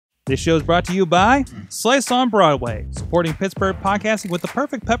This show is brought to you by Slice on Broadway, supporting Pittsburgh podcasting with the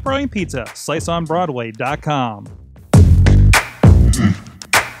perfect pepperoni pizza. SliceOnBroadway.com.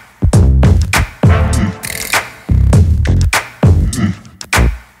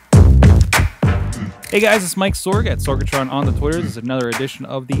 Hey guys, it's Mike Sorg at Sorgatron on the Twitters. This is another edition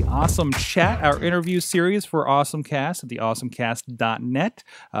of the Awesome Chat, our interview series for AwesomeCast at the awesomecast.net.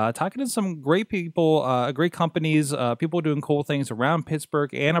 Talking to some great people, great companies, people doing cool things around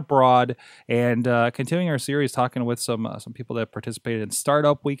Pittsburgh and abroad, and continuing our series talking with some people that participated in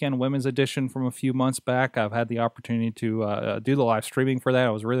Startup Weekend Women's Edition from a few months back. I've had the opportunity to do the live streaming for that.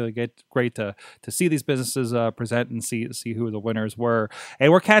 It was really great to see these businesses present and see who the winners were.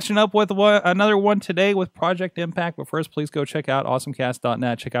 And we're catching up with another one today with Project Impact, but first please go check out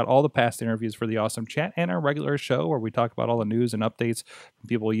awesomecast.net. Check out all the past interviews for the Awesome Chat and our regular show where we talk about all the news and updates from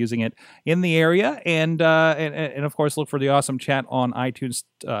people using it in the area, and of course look for the Awesome Chat on iTunes,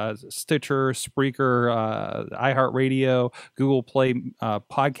 Stitcher, Spreaker, iHeartRadio, Google Play,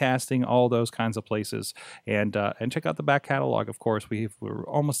 podcasting, all those kinds of places, and check out the back catalog. Of course, we're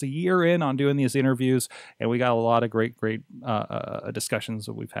almost a year in on doing these interviews, and we got a lot of great discussions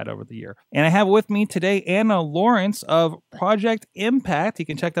that we've had over the year. And I have with me today Anna Lawrence of Project Impact. You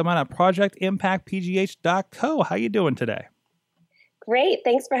can check them out at projectimpactpgh.co. How you doing today? Great.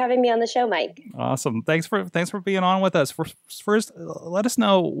 Thanks for having me on the show, Mike. Awesome. Thanks for being on with us. First, let us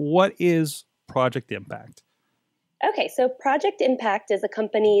know, what is Project Impact? Okay, so Project Impact is a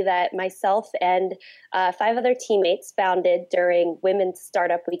company that myself and 5 other teammates founded during Women's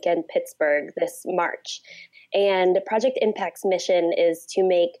Startup Weekend Pittsburgh this March. And Project Impact's mission is to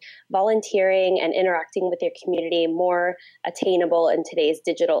make volunteering and interacting with your community more attainable in today's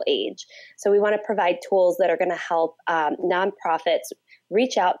digital age. So we want to provide tools that are going to help nonprofits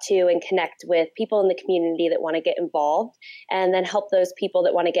reach out to and connect with people in the community that want to get involved, and then help those people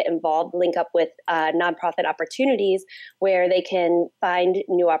that want to get involved link up with nonprofit opportunities where they can find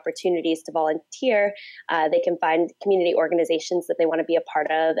new opportunities to volunteer. They can find community organizations that they want to be a part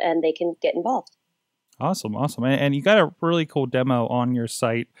of, and they can get involved. Awesome. And you got a really cool demo on your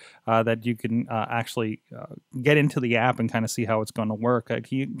site that you can actually get into the app and kind of see how it's going to work.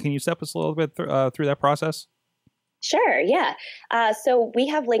 Can you step us a little bit through that process? Sure, yeah. So we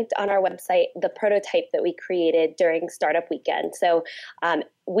have linked on our website the prototype that we created during Startup Weekend. So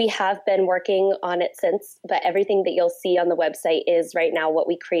we have been working on it since, but everything that you'll see on the website is right now what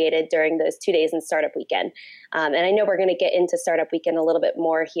we created during those 2 days in Startup Weekend. And I know we're going to get into Startup Weekend a little bit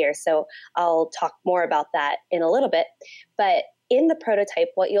more here, so I'll talk more about that in a little bit. But in the prototype,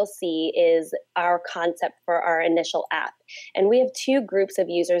 what you'll see is our concept for our initial app. And we have 2 groups of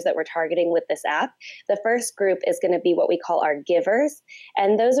users that we're targeting with this app. The first group is going to be what we call our givers.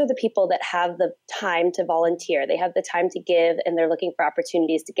 And those are the people that have the time to volunteer. They have the time to give, and they're looking for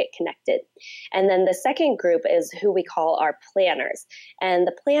opportunities to get connected. And then the second group is who we call our planners. And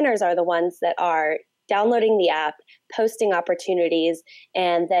the planners are the ones that are downloading the app, posting opportunities,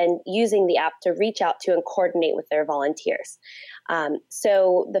 and then using the app to reach out to and coordinate with their volunteers.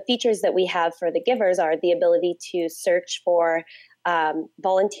 So the features that we have for the givers are the ability to search for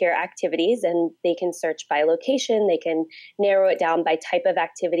volunteer activities, and they can search by location. They can narrow it down by type of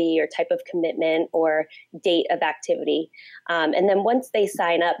activity or type of commitment or date of activity. And then once they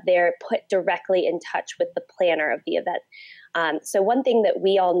sign up, they're put directly in touch with the planner of the event. So one thing that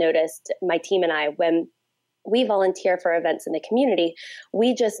we all noticed, my team and I, when we volunteer for events in the community,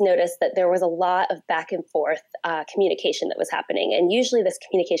 we just noticed that there was a lot of back and forth communication that was happening. And usually this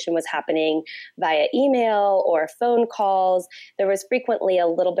communication was happening via email or phone calls. There was frequently a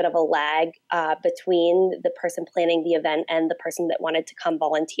little bit of a lag between the person planning the event and the person that wanted to come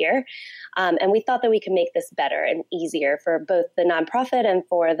volunteer. And we thought that we could make this better and easier for both the nonprofit and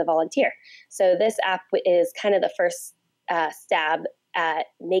for the volunteer. So this app is kind of the first stab at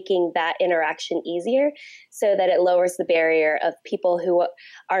making that interaction easier, so that it lowers the barrier of people who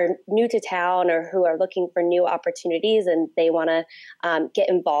are new to town or who are looking for new opportunities, and they want to get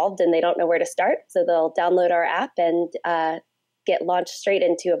involved and they don't know where to start. So they'll download our app and get launched straight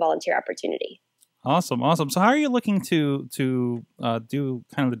into a volunteer opportunity. Awesome. So how are you looking to do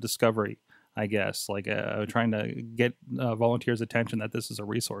kind of the discovery, I guess, like trying to get volunteers' attention that this is a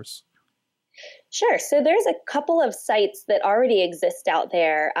resource? Sure. So there's a couple of sites that already exist out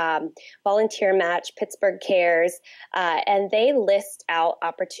there, Volunteer Match, Pittsburgh Cares, and they list out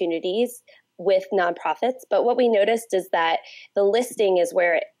opportunities with nonprofits. But what we noticed is that the listing is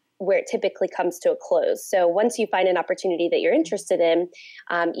where where it typically comes to a close. So once you find an opportunity that you're interested in,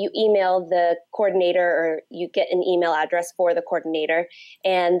 you email the coordinator, or you get an email address for the coordinator,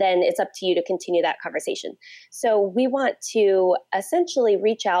 and then it's up to you to continue that conversation. So we want to essentially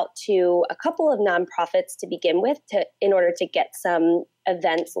reach out to a couple of nonprofits to begin with, in order to get some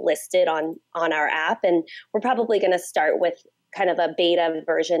events listed on our app. And we're probably going to start with kind of a beta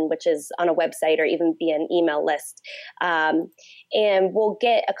version, which is on a website or even via an email list. And we'll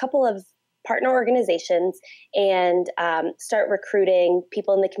get a couple of partner organizations and start recruiting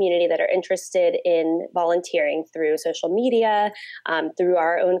people in the community that are interested in volunteering through social media, through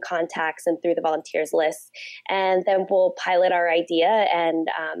our own contacts, and through the volunteers list. And then we'll pilot our idea and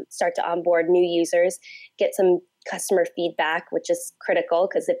start to onboard new users, get some customer feedback, which is critical,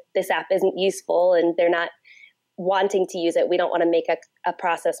 because if this app isn't useful and they're not wanting to use it, we don't want to make a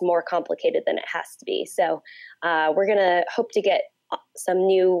process more complicated than it has to be. So we're going to hope to get some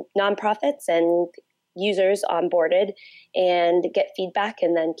new nonprofits and users onboarded and get feedback,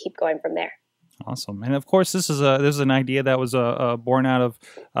 and then keep going from there. Awesome. And of course, this is an idea that was born out of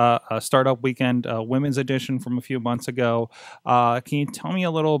a Startup Weekend Women's Edition from a few months ago. Can you tell me a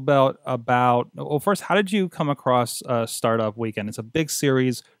little about well, first, how did you come across Startup Weekend? It's a big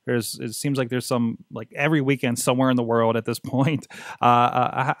series. It seems like there's some, like, every weekend somewhere in the world at this point.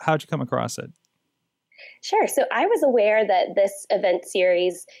 How'd you come across it? Sure. So I was aware that this event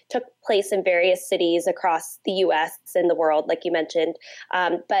series took place in various cities across the U.S. and the world, like you mentioned.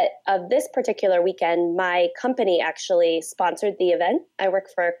 But of this particular weekend, my company actually sponsored the event. I work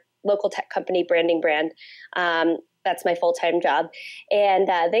for a local tech company, Branding Brand. That's my full-time job. And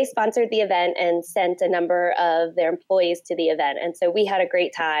they sponsored the event and sent a number of their employees to the event. And so we had a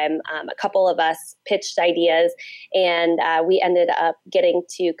great time. A couple of us pitched ideas, and we ended up getting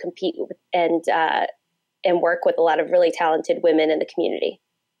to compete with and work with a lot of really talented women in the community.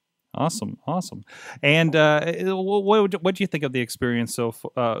 Awesome. And what do you think of the experience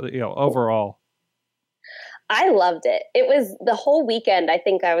overall? I loved it. It was the whole weekend. I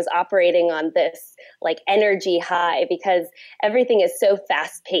think I was operating on this like energy high, because everything is so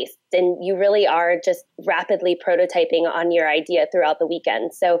fast paced and you really are just rapidly prototyping on your idea throughout the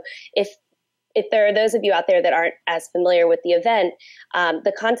weekend. So if there are those of you out there that aren't as familiar with the event,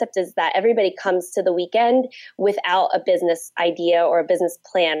 the concept is that everybody comes to the weekend without a business idea or a business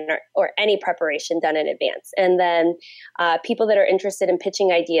plan or any preparation done in advance. And then people that are interested in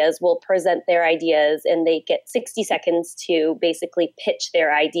pitching ideas will present their ideas, and they get 60 seconds to basically pitch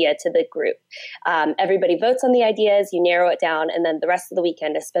their idea to the group. Everybody votes on the ideas, you narrow it down, and then the rest of the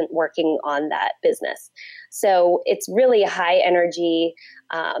weekend is spent working on that business. So it's really a high energy,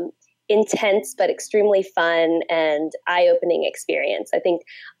 intense but extremely fun and eye-opening experience. I think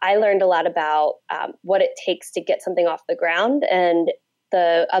I learned a lot about what it takes to get something off the ground, and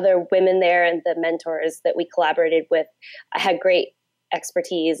the other women there and the mentors that we collaborated with had great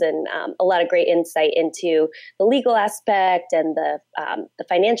expertise and a lot of great insight into the legal aspect and the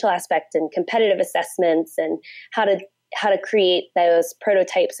financial aspect and competitive assessments and how to create those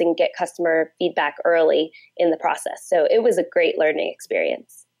prototypes and get customer feedback early in the process. So it was a great learning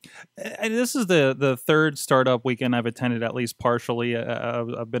experience. And this is the third Startup Weekend I've attended, at least partially.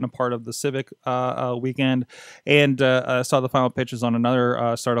 I've been a part of the Civic weekend, and saw the final pitches on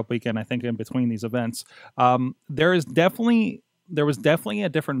another Startup Weekend, I think, in between these events. There was definitely a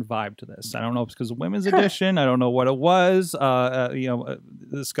different vibe to this. I don't know if it's because of Women's Edition. I don't know what it was.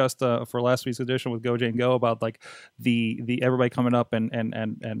 Discussed for last week's edition with Go Jane Go about like the everybody coming up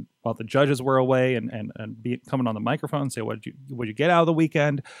and while the judges were away and coming on the microphone and say what you get out of the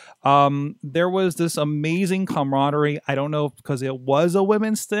weekend. There was this amazing camaraderie. I don't know if because it was a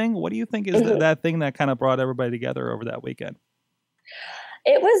women's thing. What do you think is that thing that kind of brought everybody together over that weekend?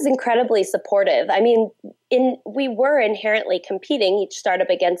 It was incredibly supportive. I mean, we were inherently competing, each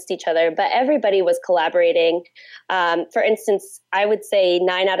startup against each other, but everybody was collaborating. For instance, I would say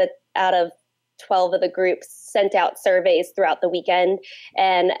 9 out of 12 of the groups sent out surveys throughout the weekend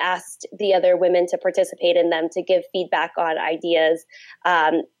and asked the other women to participate in them to give feedback on ideas.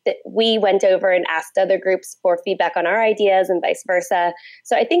 We went over and asked other groups for feedback on our ideas and vice versa.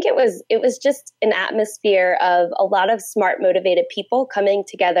 So I think it was just an atmosphere of a lot of smart, motivated people coming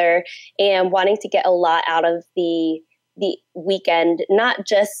together and wanting to get a lot out of the weekend, not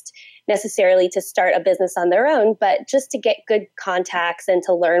just necessarily to start a business on their own, but just to get good contacts and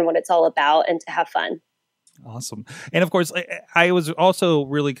to learn what it's all about and to have fun. Awesome. And of course, I was also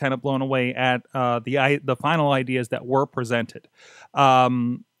really kind of blown away at the final ideas that were presented.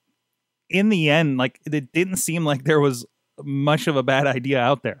 In the end, like it didn't seem like there was much of a bad idea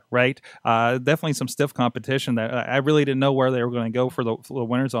out there, right? Definitely some stiff competition that I really didn't know where they were going to go for the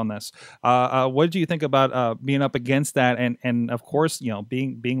winners on this. What did you think about being up against that, and of course,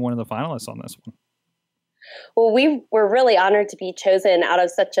 being one of the finalists on this one? Well, we were really honored to be chosen out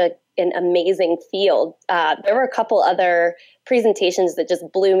of such an amazing field. There were a couple other presentations that just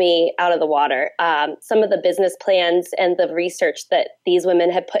blew me out of the water. Some of the business plans and the research that these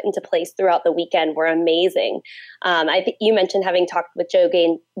women had put into place throughout the weekend were amazing. I think you mentioned having talked with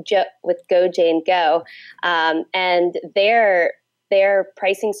with Go Jane Go, and their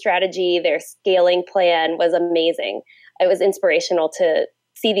pricing strategy, their scaling plan was amazing. It was inspirational to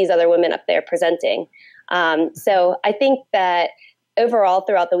see these other women up there presenting. So I think that overall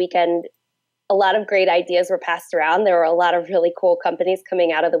throughout the weekend, a lot of great ideas were passed around. There were a lot of really cool companies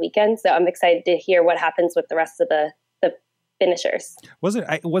coming out of the weekend. So I'm excited to hear what happens with the rest of the finishers. Was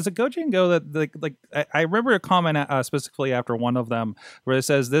it Go Jane Go that I remember a comment specifically after one of them where it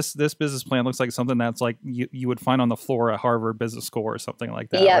says this business plan looks like something that's like you would find on the floor at Harvard Business School or something like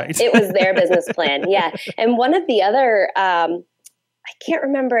that. Yeah, right? It was their business plan. Yeah. And one of the other, I can't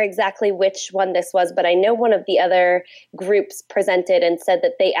remember exactly which one this was, but I know one of the other groups presented and said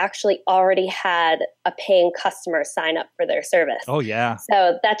that they actually already had a paying customer sign up for their service. Oh, yeah.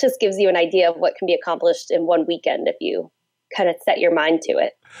 So that just gives you an idea of what can be accomplished in one weekend if you kind of set your mind to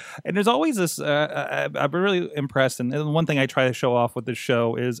it. And there's always this, I've been really impressed. And one thing I try to show off with this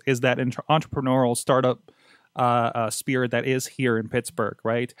show is that entrepreneurial startup spirit that is here in Pittsburgh,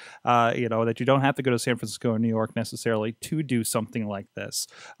 right? That you don't have to go to San Francisco or New York necessarily to do something like this.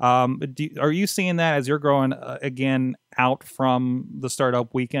 Are you seeing that as you're growing again out from the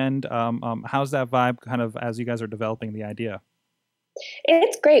startup weekend? How's that vibe kind of as you guys are developing the idea?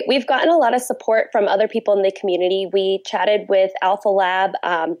 It's great. We've gotten a lot of support from other people in the community. We chatted with Alpha Lab.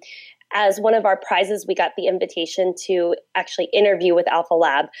 As one of our prizes, we got the invitation to actually interview with Alpha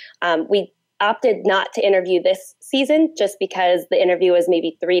Lab. We opted not to interview this season just because the interview was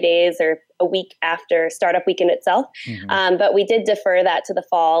maybe 3 days or a week after Startup Weekend itself. Mm-hmm. But we did defer that to the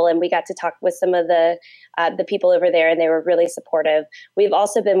fall, and we got to talk with some of the people over there, and they were really supportive. We've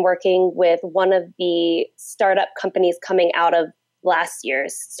also been working with one of the startup companies coming out of last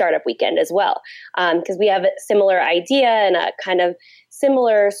year's Startup Weekend as well, because we have a similar idea and a kind of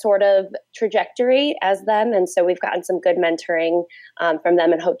similar sort of trajectory as them. And so we've gotten some good mentoring from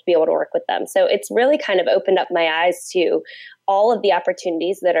them and hope to be able to work with them. So it's really kind of opened up my eyes to all of the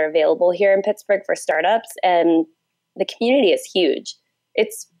opportunities that are available here in Pittsburgh for startups. And the community is huge.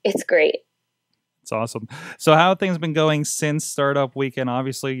 It's great. It's awesome. So how have things been going since Startup Weekend?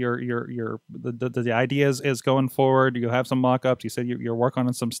 Obviously, the idea is going forward. You have some mock-ups. You said you're working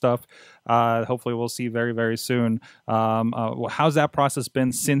on some stuff. Hopefully, we'll see very, very soon. How's that process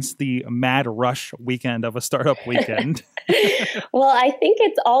been since the mad rush weekend of a Startup Weekend? Well, I think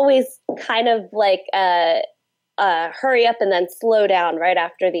it's always kind of like hurry up and then slow down right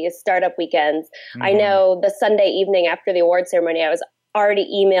after these Startup Weekends. Mm-hmm. I know the Sunday evening after the award ceremony, I was already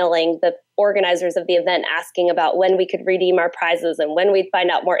emailing the organizers of the event asking about when we could redeem our prizes and when we'd find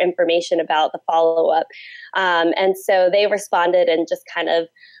out more information about the follow-up. And so they responded and just kind of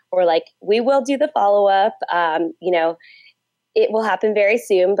were like, we will do the follow-up. It will happen very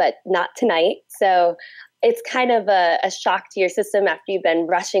soon, but not tonight. So it's kind of a shock to your system after you've been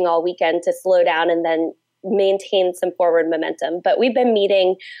rushing all weekend to slow down and then maintain some forward momentum. But we've been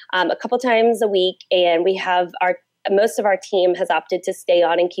meeting a couple times a week, and we have most of our team has opted to stay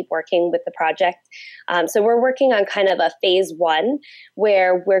on and keep working with the project. So we're working on kind of a phase one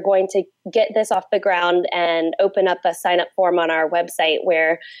where we're going to get this off the ground and open up a sign-up form on our website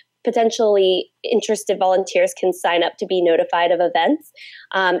where potentially interested volunteers can sign up to be notified of events.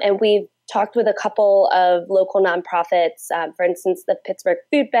 And we've talked with a couple of local nonprofits, for instance, the Pittsburgh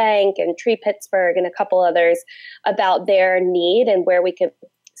Food Bank and Tree Pittsburgh and a couple others, about their need and where we could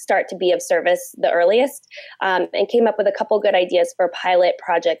start to be of service the earliest, and came up with a couple good ideas for pilot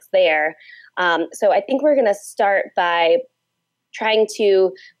projects there. So I think we're going to start by trying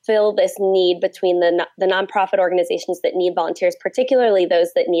to fill this need between the nonprofit organizations that need volunteers, particularly those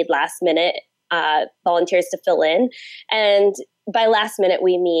that need last minute volunteers to fill in. And by last minute,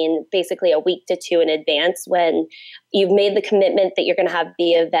 we mean basically a week to two in advance when you've made the commitment that you're going to have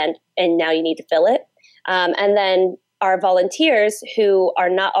the event and now you need to fill it. And then our volunteers who are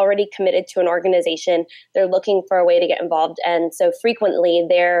not already committed to an organization, they're looking for a way to get involved. And so frequently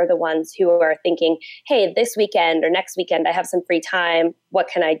they're the ones who are thinking, hey, this weekend or next weekend, I have some free time. What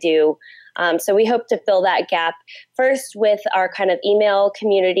can I do? So we hope to fill that gap first with our kind of email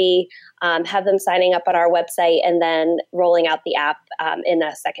community, have them signing up on our website, and then rolling out the app in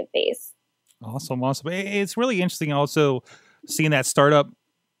a second phase. Awesome. It's really interesting also seeing that startup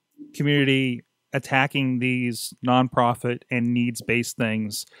community attacking these nonprofit and needs-based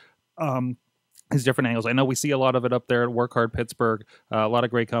things. These different angles. I know we see a lot of it up there at Work Hard Pittsburgh. A lot of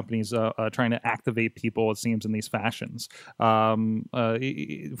great companies trying to activate people, it seems, in these fashions.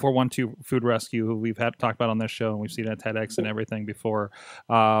 412 Food Rescue, who we've talked about on this show, and we've seen at TEDx and everything before.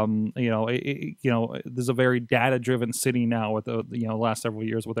 There's a very data-driven city now with the last several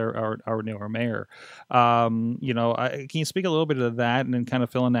years with our newer mayor. Can you speak a little bit of that and then kind of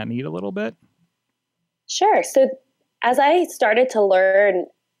fill in that need a little bit? Sure. So as I started to learn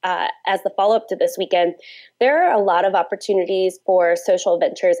as the follow-up to this weekend, there are a lot of opportunities for social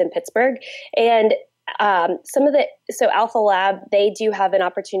ventures in Pittsburgh. And so Alpha Lab, they do have an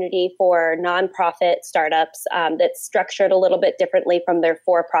opportunity for nonprofit startups that's structured a little bit differently from their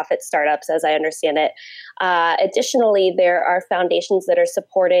for-profit startups, as I understand it. Additionally, there are foundations that are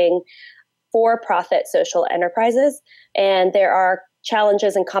supporting for-profit social enterprises, and there are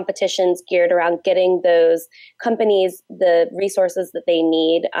challenges and competitions geared around getting those companies the resources that they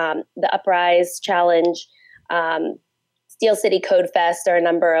need. The Uprise Challenge, Steel City Code Fest are a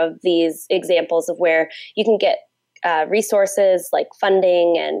number of these examples of where you can get resources like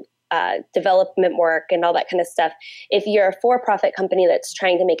funding and development work and all that kind of stuff if you're a for-profit company that's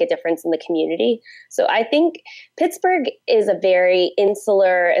trying to make a difference in the community. So I think Pittsburgh is a very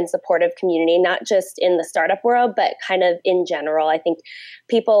insular and supportive community, not just in the startup world, but kind of in general. I think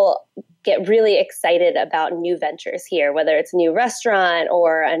people get really excited about new ventures here, whether it's a new restaurant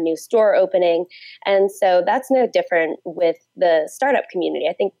or a new store opening. And so that's no different with the startup community.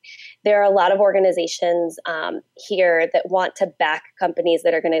 I think there are a lot of organizations here that want to back companies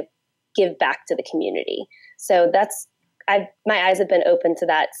that are going to give back to the community. So my eyes have been open to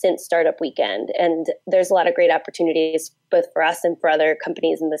that since Startup Weekend. And there's a lot of great opportunities both for us and for other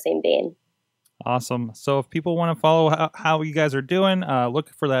companies in the same vein. Awesome. So if people want to follow how you guys are doing,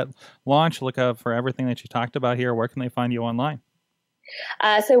 look for that launch, look out for everything that you talked about here. Where can they find you online?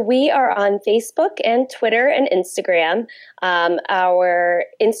 So we are on Facebook and Twitter and Instagram. Our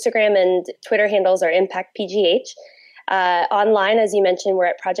Instagram and Twitter handles are ImpactPgh. Online, as you mentioned, we're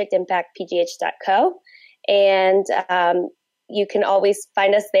at projectimpactpgh.co. And you can always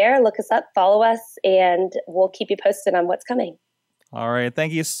find us there, look us up, follow us, and we'll keep you posted on what's coming. All right.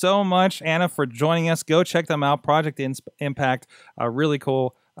 Thank you so much, Anna, for joining us. Go check them out. Project Impact, a really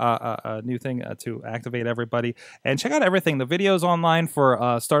cool new thing to activate everybody. And check out everything. The videos online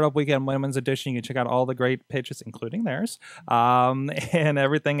for Startup Weekend Women's Edition. You can check out all the great pitches, including theirs, and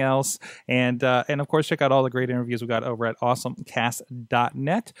everything else. And of course, check out all the great interviews we got over at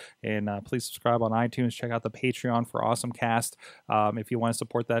AwesomeCast.net. And please subscribe on iTunes. Check out the Patreon for AwesomeCast if you want to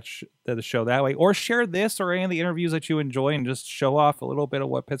support the show that way. Or share this or any of the interviews that you enjoy and just show off a little bit of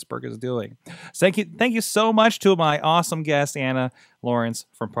what Pittsburgh is doing. So thank you so much to my awesome guest, Anna Lawrence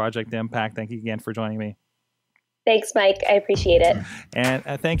from Project Impact. Thank you again for joining me. Thanks, Mike. I appreciate it. And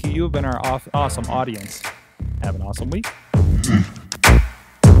thank you. You've been our awesome audience. Have an awesome week.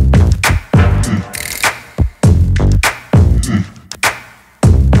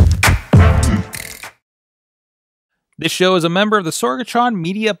 This show is a member of the Sorgatron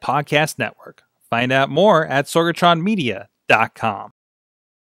Media Podcast Network. Find out more at sorgatronmedia.com.